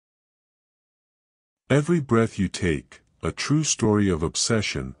Every breath you take, a true story of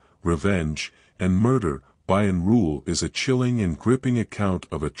obsession, revenge, and murder, by and rule is a chilling and gripping account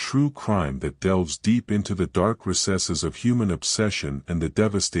of a true crime that delves deep into the dark recesses of human obsession and the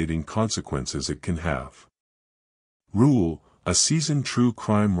devastating consequences it can have. Rule, a seasoned true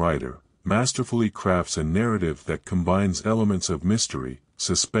crime writer, masterfully crafts a narrative that combines elements of mystery,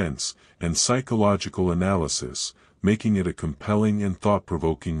 suspense, and psychological analysis, making it a compelling and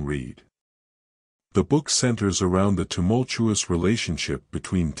thought-provoking read. The book centers around the tumultuous relationship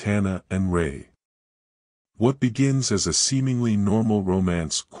between Tana and Ray. What begins as a seemingly normal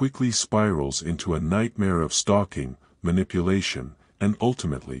romance quickly spirals into a nightmare of stalking, manipulation, and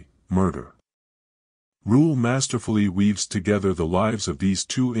ultimately, murder. Rule masterfully weaves together the lives of these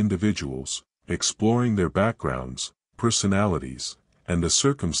two individuals, exploring their backgrounds, personalities, and the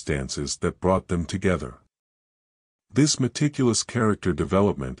circumstances that brought them together. This meticulous character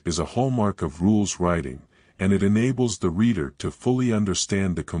development is a hallmark of Rule's writing, and it enables the reader to fully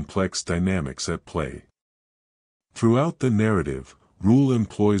understand the complex dynamics at play. Throughout the narrative, Rule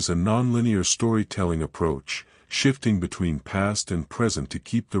employs a nonlinear storytelling approach, shifting between past and present to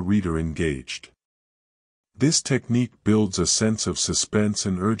keep the reader engaged. This technique builds a sense of suspense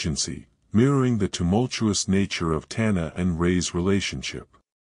and urgency, mirroring the tumultuous nature of Tana and Ray's relationship.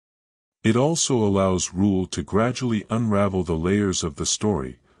 It also allows Rule to gradually unravel the layers of the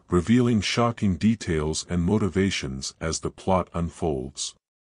story, revealing shocking details and motivations as the plot unfolds.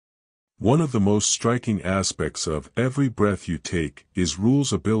 One of the most striking aspects of Every Breath You Take is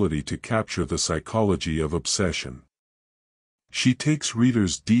Rule's ability to capture the psychology of obsession. She takes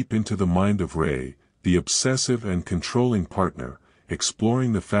readers deep into the mind of Ray, the obsessive and controlling partner,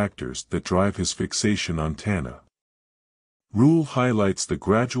 exploring the factors that drive his fixation on Tana. Rule highlights the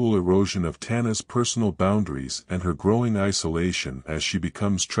gradual erosion of Tana's personal boundaries and her growing isolation as she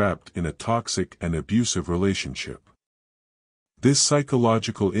becomes trapped in a toxic and abusive relationship. This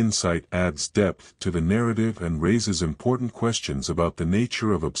psychological insight adds depth to the narrative and raises important questions about the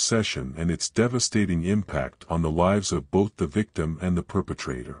nature of obsession and its devastating impact on the lives of both the victim and the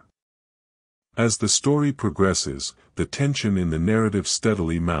perpetrator. As the story progresses, the tension in the narrative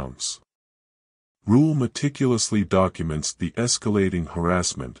steadily mounts. Rule meticulously documents the escalating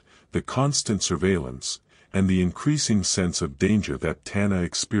harassment, the constant surveillance, and the increasing sense of danger that Tana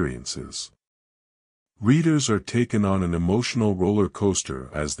experiences. Readers are taken on an emotional roller coaster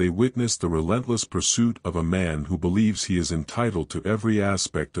as they witness the relentless pursuit of a man who believes he is entitled to every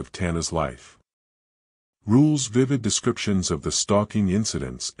aspect of Tana's life. Rule's vivid descriptions of the stalking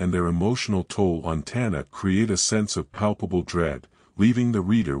incidents and their emotional toll on Tana create a sense of palpable dread, leaving the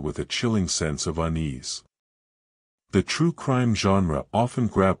reader with a chilling sense of unease. The true crime genre often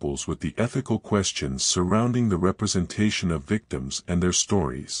grapples with the ethical questions surrounding the representation of victims and their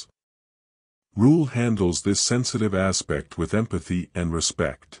stories. Rule handles this sensitive aspect with empathy and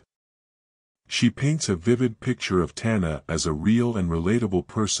respect. She paints a vivid picture of Tana as a real and relatable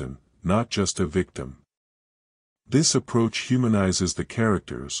person, not just a victim. This approach humanizes the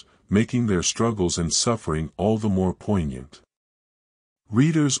characters, making their struggles and suffering all the more poignant.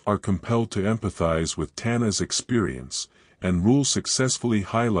 Readers are compelled to empathize with Tana's experience, and Rule successfully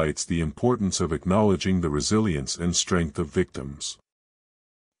highlights the importance of acknowledging the resilience and strength of victims.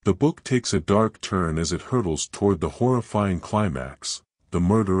 The book takes a dark turn as it hurtles toward the horrifying climax, the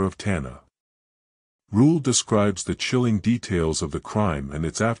murder of Tana. Rule describes the chilling details of the crime and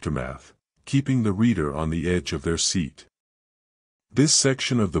its aftermath, keeping the reader on the edge of their seat. This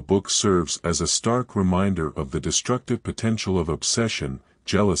section of the book serves as a stark reminder of the destructive potential of obsession,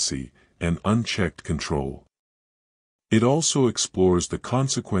 jealousy, and unchecked control. It also explores the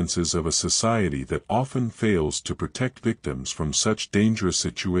consequences of a society that often fails to protect victims from such dangerous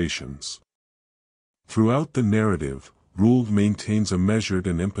situations. Throughout the narrative, Rule maintains a measured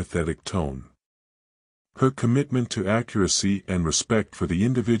and empathetic tone. Her commitment to accuracy and respect for the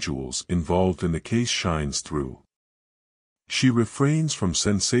individuals involved in the case shines through. She refrains from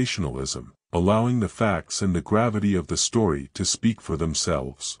sensationalism, allowing the facts and the gravity of the story to speak for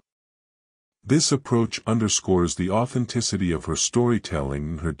themselves. This approach underscores the authenticity of her storytelling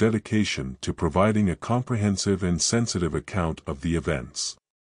and her dedication to providing a comprehensive and sensitive account of the events.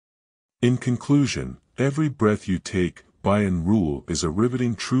 In conclusion, Every Breath You Take, by and Rule is a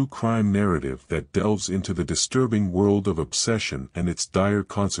riveting true crime narrative that delves into the disturbing world of obsession and its dire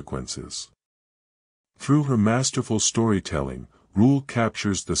consequences. Through her masterful storytelling, Rule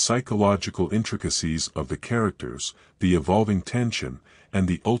captures the psychological intricacies of the characters, the evolving tension, and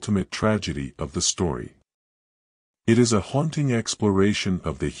the ultimate tragedy of the story. It is a haunting exploration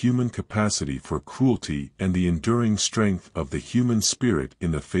of the human capacity for cruelty and the enduring strength of the human spirit in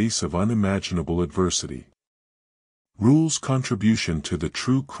the face of unimaginable adversity. Rule's contribution to the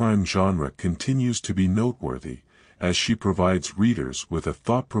true crime genre continues to be noteworthy, as she provides readers with a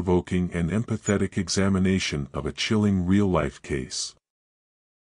thought-provoking and empathetic examination of a chilling real-life case.